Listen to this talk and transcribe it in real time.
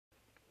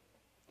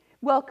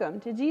Welcome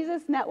to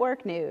Jesus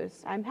Network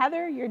News. I'm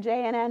Heather, your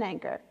JNN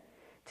anchor.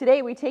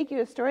 Today we take you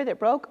to a story that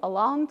broke a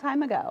long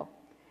time ago.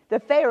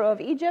 The Pharaoh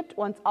of Egypt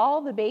wants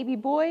all the baby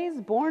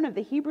boys born of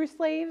the Hebrew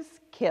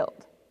slaves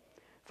killed.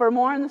 For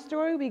more on the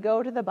story, we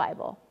go to the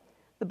Bible,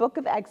 the book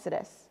of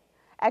Exodus.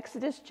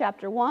 Exodus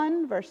chapter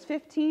 1, verse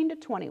 15 to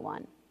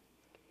 21.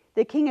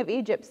 The king of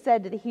Egypt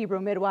said to the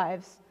Hebrew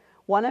midwives,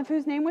 one of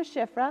whose name was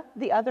Shiphrah,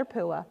 the other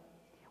Puah,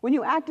 when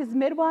you act as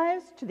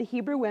midwives to the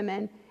Hebrew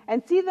women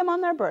and see them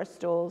on their birth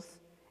stools,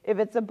 if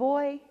it's a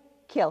boy,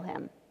 kill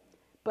him.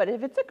 But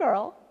if it's a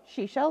girl,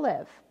 she shall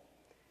live.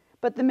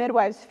 But the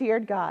midwives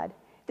feared God.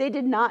 They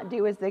did not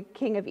do as the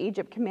king of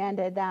Egypt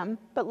commanded them,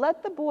 but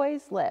let the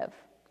boys live.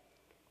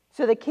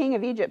 So the king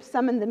of Egypt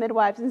summoned the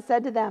midwives and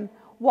said to them,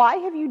 why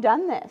have you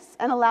done this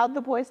and allowed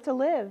the boys to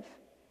live?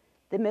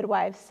 The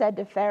midwives said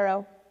to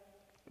Pharaoh,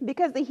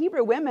 because the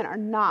Hebrew women are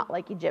not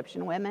like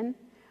Egyptian women,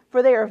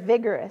 for they are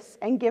vigorous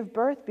and give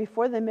birth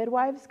before the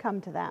midwives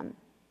come to them.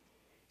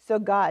 So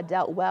God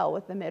dealt well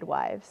with the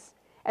midwives,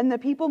 and the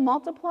people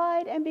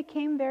multiplied and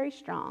became very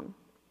strong.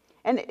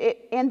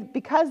 And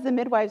because the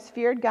midwives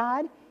feared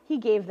God, he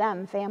gave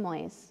them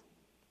families.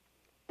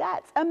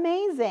 That's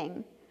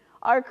amazing.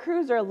 Our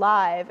crews are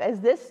live as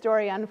this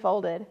story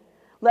unfolded.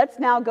 Let's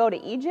now go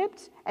to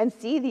Egypt and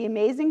see the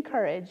amazing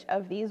courage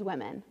of these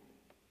women.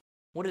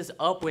 What is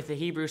up with the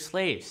Hebrew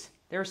slaves?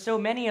 There are so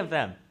many of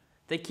them.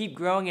 They keep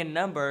growing in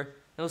number.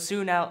 They'll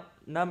soon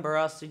outnumber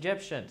us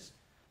Egyptians.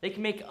 They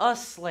can make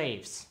us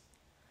slaves.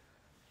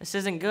 This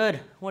isn't good.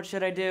 What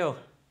should I do?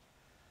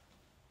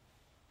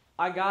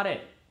 I got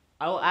it.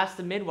 I will ask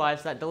the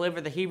midwives that deliver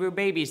the Hebrew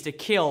babies to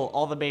kill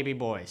all the baby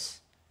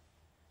boys.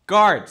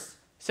 Guards,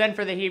 send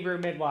for the Hebrew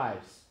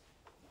midwives.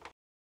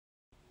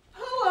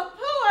 Puah,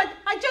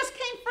 I just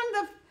came from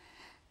the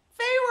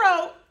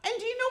Pharaoh, and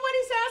do you know what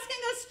he's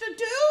asking us to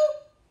do?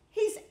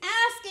 He's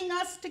asking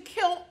us to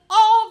kill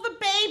all the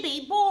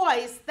baby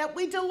boys that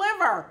we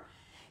deliver.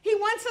 He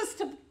wants us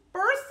to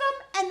birth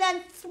them and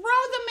then throw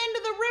them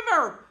into the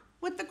river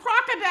with the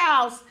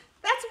crocodiles.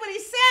 That's what he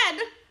said.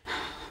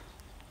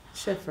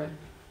 Shiphrah,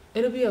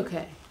 it'll be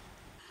okay.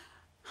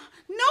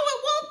 No,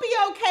 it won't be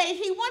okay.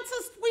 He wants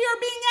us, we are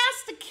being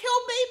asked to kill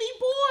baby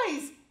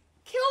boys.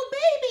 Kill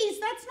babies.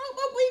 That's not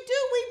what we do.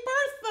 We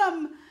birth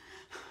them.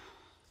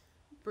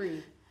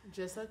 Breathe,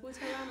 just like we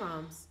tell our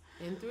moms,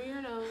 in through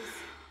your nose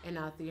and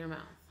out through your mouth.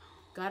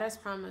 God has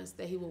promised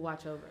that he will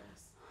watch over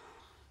us.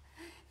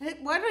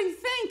 What do you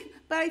think?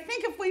 But I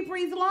think if we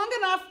breathe long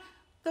enough,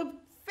 the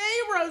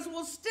pharaohs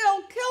will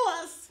still kill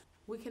us.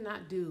 We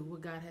cannot do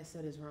what God has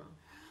said is wrong.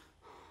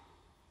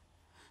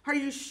 Are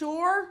you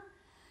sure?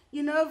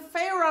 You know,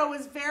 Pharaoh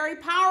is very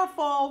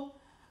powerful.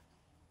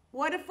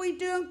 What if we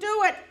don't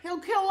do it? He'll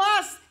kill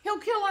us. He'll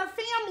kill our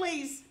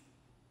families.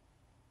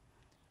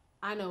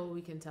 I know what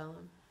we can tell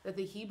him, that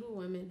the Hebrew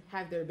women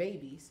have their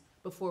babies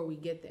before we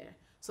get there.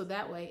 So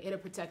that way, it'll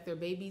protect their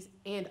babies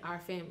and our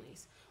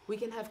families. We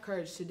can have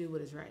courage to do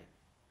what is right.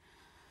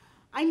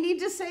 I need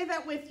to say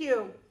that with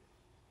you.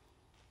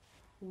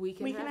 We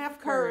can have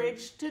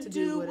courage to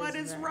do what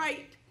is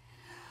right.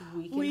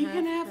 We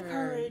can have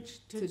courage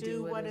to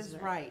do what is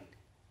right.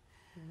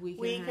 We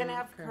can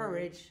have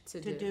courage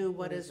to do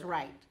what is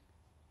right.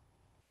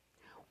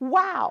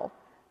 Wow!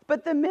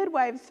 But the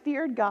midwives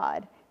feared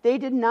God. They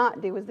did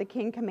not do as the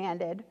king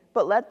commanded,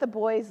 but let the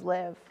boys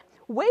live.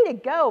 Way to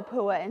go,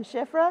 Puah and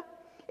Shiphrah.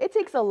 It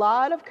takes a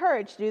lot of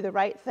courage to do the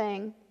right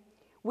thing.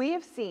 We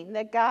have seen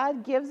that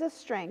God gives us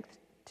strength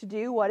to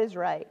do what is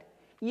right.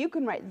 You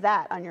can write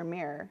that on your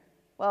mirror.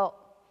 Well,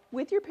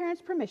 with your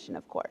parents' permission,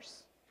 of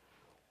course.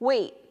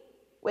 Wait,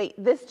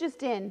 this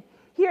just in.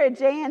 Here at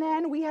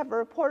JNN, we have a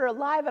reporter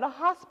live at a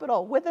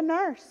hospital with a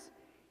nurse.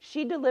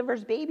 She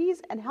delivers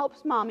babies and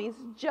helps mommies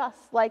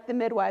just like the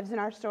midwives in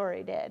our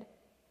story did.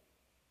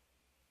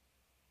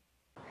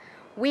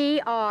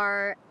 We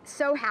are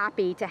so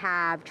happy to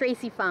have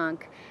Tracy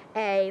Funk,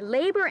 a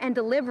labor and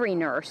delivery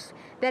nurse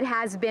that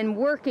has been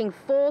working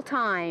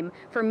full-time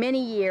for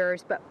many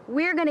years, but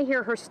we're going to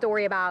hear her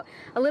story about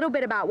a little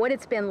bit about what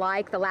it's been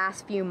like the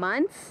last few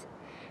months.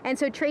 And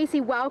so Tracy,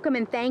 welcome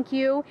and thank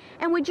you.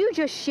 And would you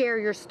just share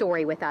your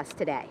story with us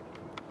today?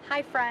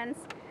 Hi friends,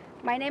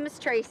 my name is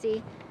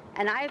Tracy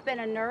and I have been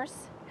a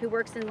nurse who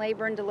works in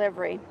labor and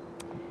delivery.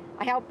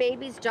 I help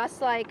babies just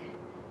like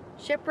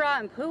Shiphrah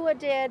and Puah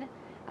did,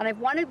 and I've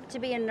wanted to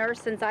be a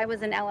nurse since I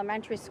was in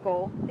elementary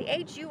school, the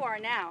age you are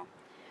now.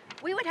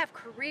 We would have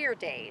career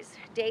days,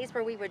 days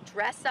where we would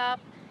dress up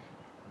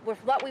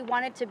with what we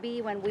wanted to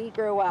be when we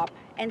grew up.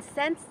 And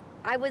since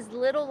I was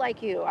little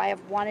like you, I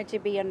have wanted to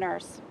be a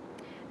nurse.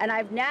 And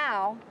I've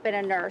now been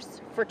a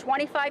nurse for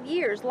 25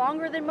 years,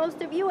 longer than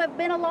most of you have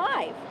been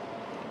alive.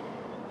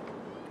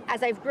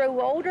 As I've grown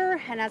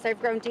older and as I've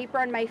grown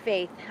deeper in my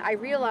faith, I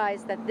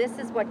realized that this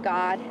is what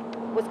God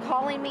was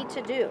calling me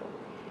to do.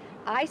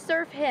 I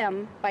serve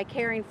him by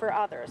caring for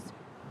others.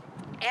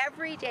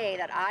 Every day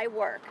that I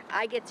work,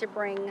 I get to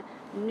bring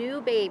new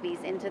babies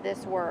into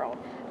this world.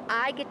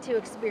 I get to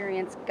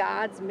experience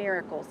God's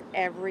miracles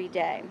every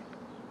day.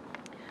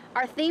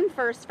 Our theme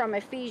verse from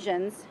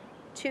Ephesians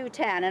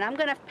 2:10, and I'm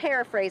going to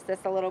paraphrase this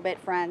a little bit,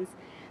 friends,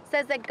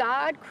 says that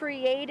God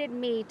created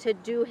me to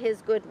do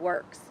his good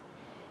works.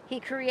 He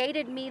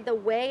created me the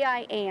way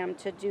I am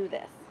to do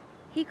this.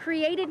 He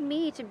created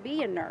me to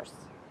be a nurse.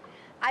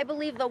 I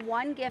believe the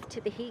one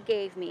gift that he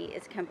gave me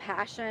is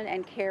compassion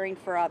and caring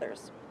for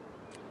others.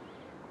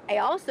 I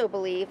also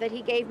believe that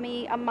he gave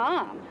me a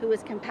mom who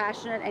is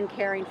compassionate and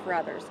caring for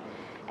others.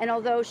 And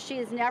although she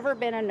has never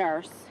been a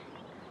nurse,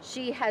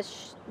 she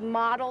has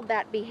modeled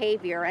that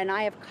behavior, and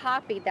I have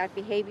copied that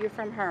behavior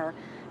from her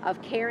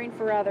of caring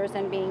for others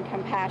and being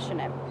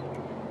compassionate.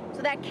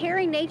 So that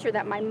caring nature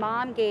that my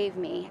mom gave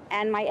me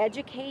and my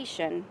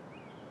education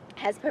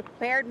has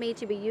prepared me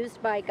to be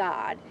used by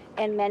God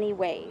in many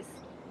ways.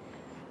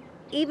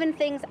 Even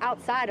things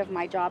outside of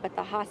my job at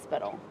the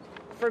hospital.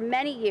 For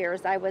many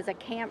years, I was a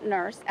camp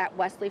nurse at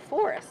Wesley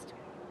Forest.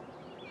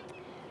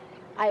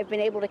 I've been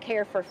able to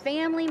care for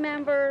family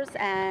members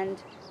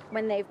and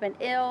when they've been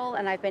ill,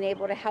 and I've been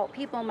able to help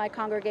people in my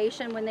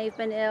congregation when they've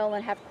been ill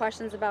and have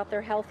questions about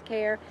their health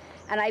care.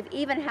 And I've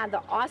even had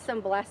the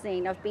awesome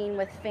blessing of being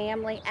with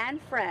family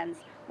and friends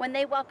when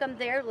they welcome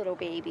their little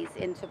babies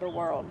into the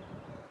world.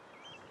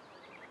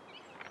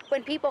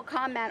 When people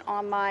comment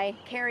on my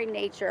caring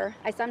nature,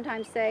 I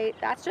sometimes say,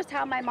 that's just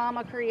how my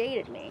mama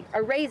created me,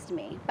 or raised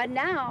me. But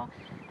now,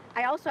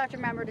 I also have to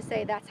remember to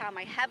say that's how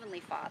my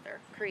Heavenly Father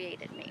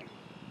created me.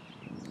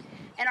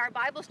 In our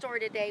Bible story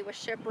today with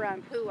Shiphrah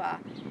and Puah,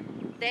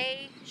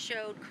 they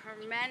showed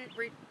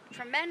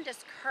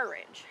tremendous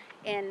courage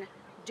in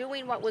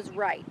doing what was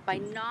right by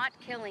not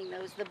killing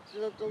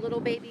the little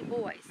baby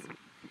boys.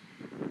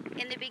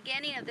 In the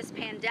beginning of this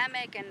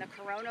pandemic and the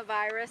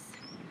coronavirus,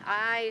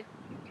 I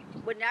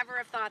would never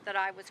have thought that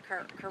I was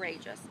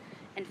courageous.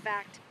 In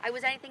fact, I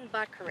was anything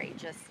but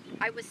courageous.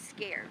 I was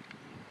scared.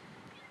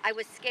 I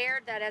was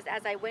scared that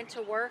as I went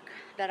to work,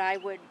 that I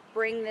would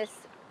bring this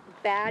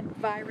bad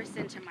virus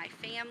into my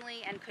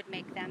family and could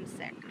make them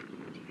sick.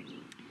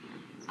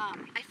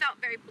 I felt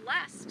very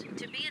blessed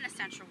to be an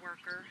essential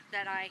worker,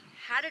 that I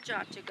had a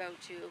job to go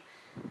to,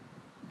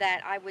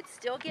 that I would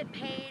still get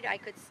paid, I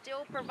could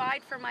still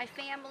provide for my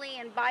family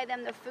and buy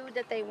them the food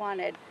that they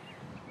wanted.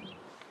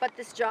 But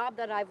this job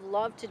that I've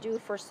loved to do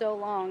for so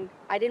long,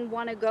 I didn't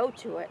want to go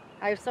to it.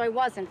 So I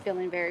wasn't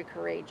feeling very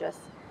courageous.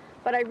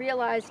 But I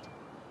realized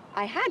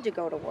I had to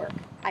go to work.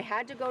 I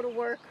had to go to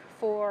work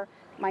for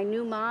my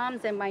new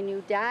moms and my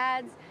new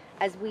dads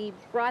as we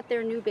brought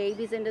their new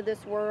babies into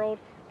this world.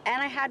 And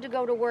I had to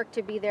go to work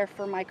to be there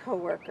for my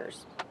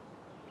coworkers.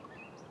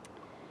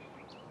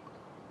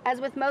 As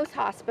with most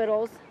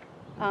hospitals,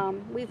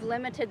 we've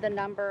limited the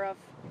number of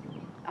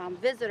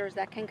visitors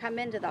that can come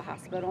into the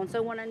hospital. And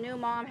so when a new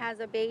mom has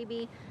a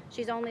baby,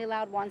 she's only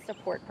allowed one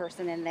support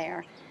person in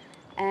there.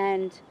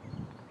 And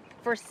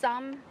for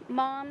some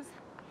moms,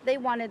 they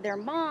wanted their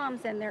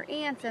moms and their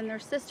aunts and their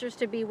sisters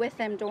to be with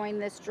them during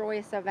this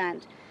joyous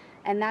event.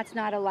 And that's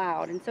not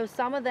allowed. And so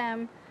some of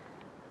them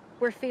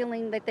were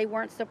feeling that they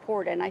weren't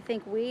supported. And I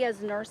think we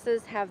as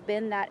nurses have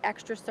been that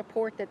extra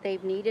support that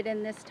they've needed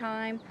in this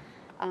time.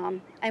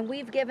 And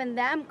we've given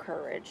them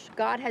courage.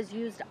 God has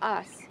used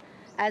us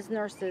as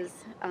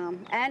nurses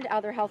and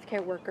other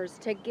healthcare workers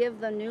to give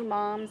the new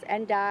moms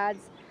and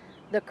dads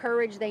the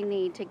courage they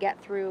need to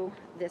get through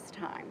this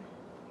time.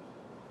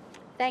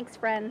 Thanks,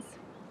 friends.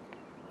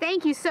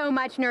 Thank you so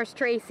much, Nurse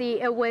Tracy.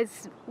 It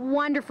was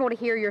wonderful to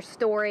hear your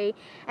story.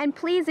 And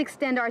please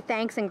extend our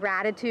thanks and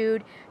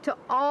gratitude to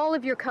all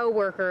of your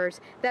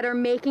coworkers that are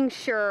making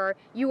sure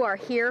you are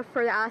here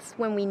for us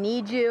when we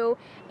need you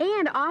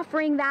and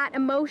offering that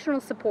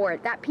emotional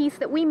support, that piece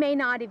that we may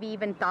not have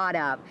even thought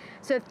of.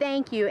 So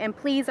thank you, and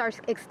please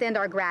extend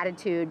our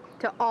gratitude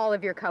to all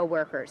of your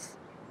coworkers.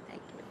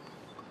 Thank you.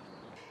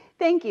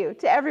 Thank you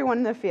to everyone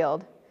in the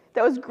field.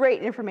 That was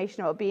great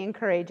information about being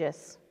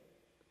courageous.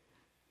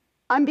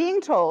 I'm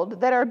being told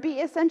that our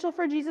Be Essential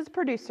for Jesus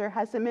producer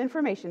has some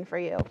information for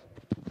you.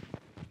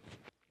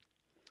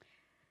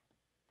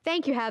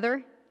 Thank you,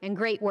 Heather, and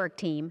great work,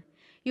 team.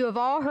 You have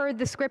all heard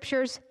the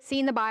scriptures,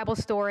 seen the Bible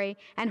story,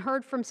 and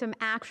heard from some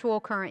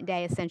actual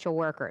current-day essential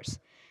workers.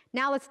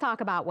 Now let's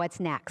talk about what's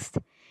next.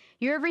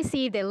 You have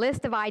received a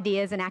list of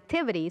ideas and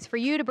activities for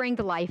you to bring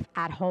to life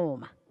at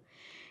home.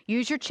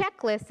 Use your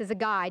checklist as a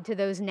guide to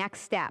those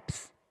next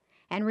steps.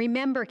 And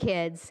remember,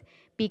 kids,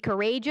 be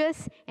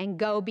courageous and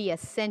go be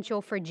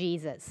essential for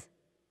Jesus.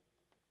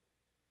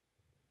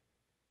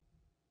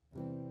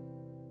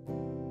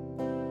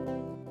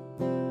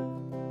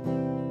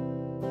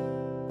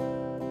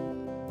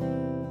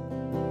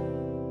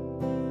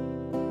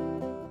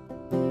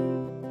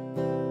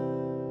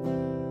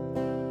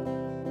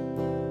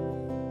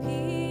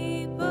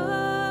 People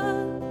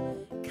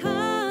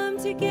come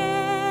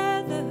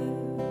together,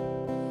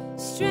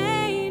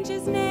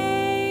 strangers,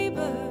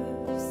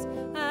 neighbors,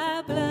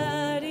 our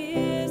blood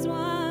is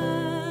one.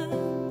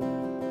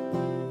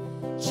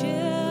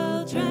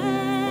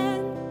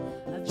 Children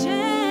of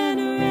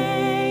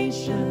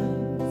generations,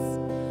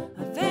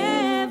 of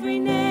every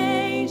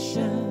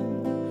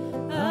nation,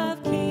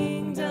 of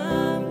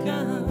kingdom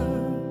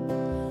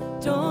come.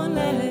 Don't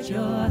let your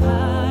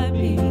heart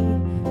be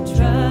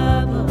troubled.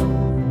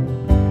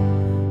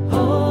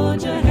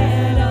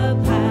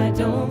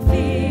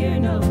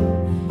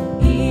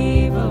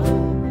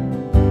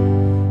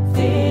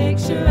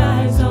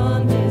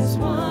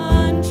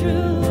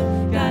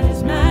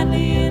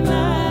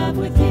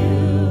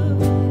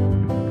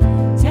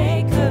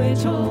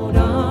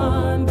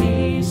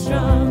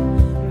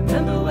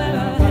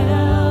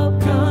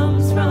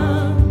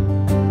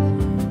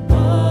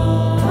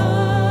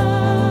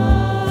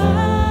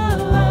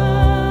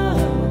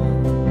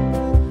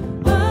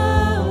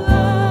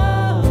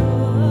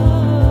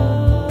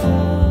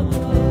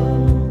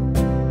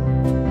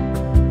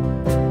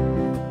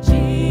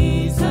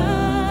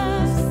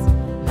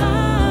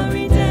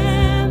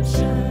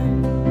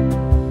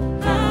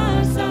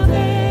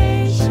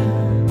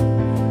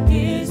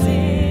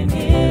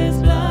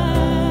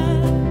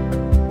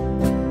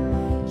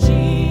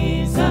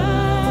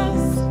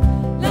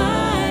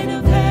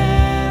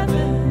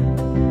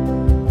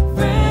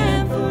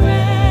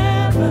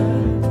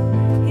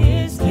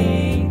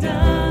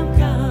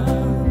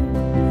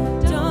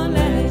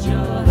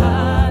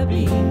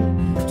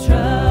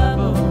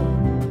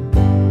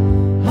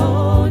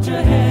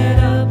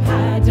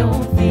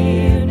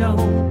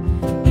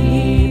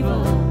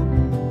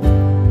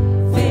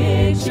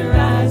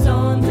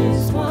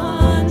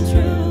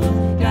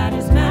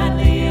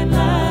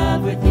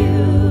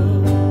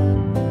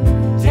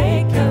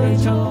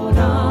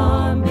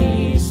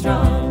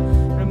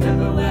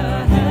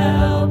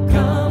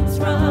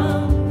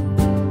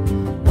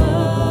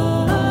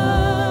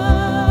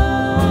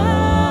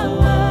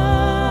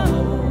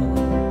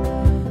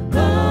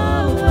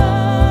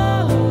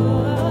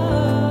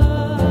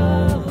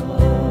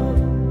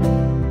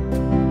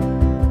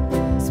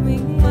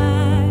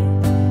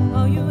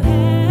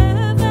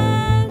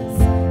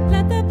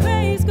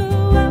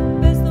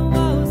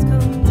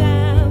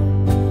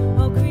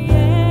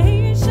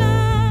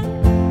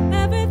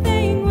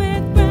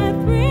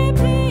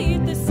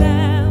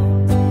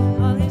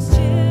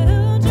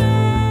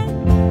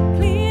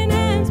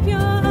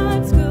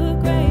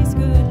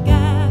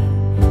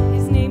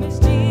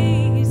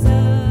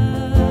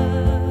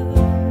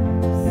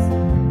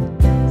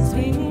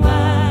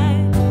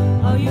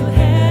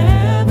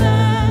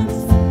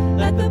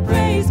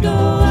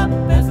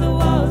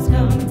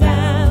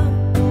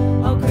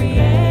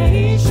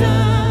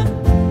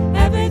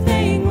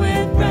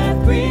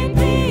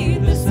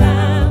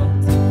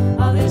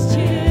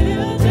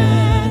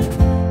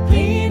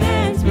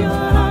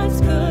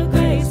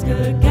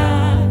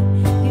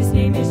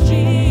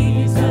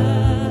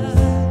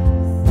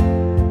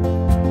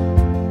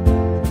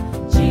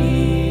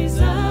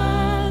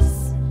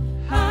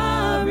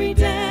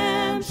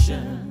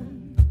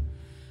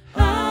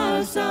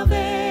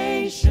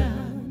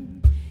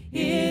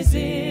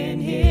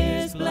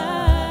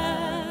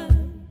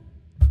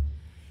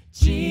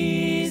 Jesus.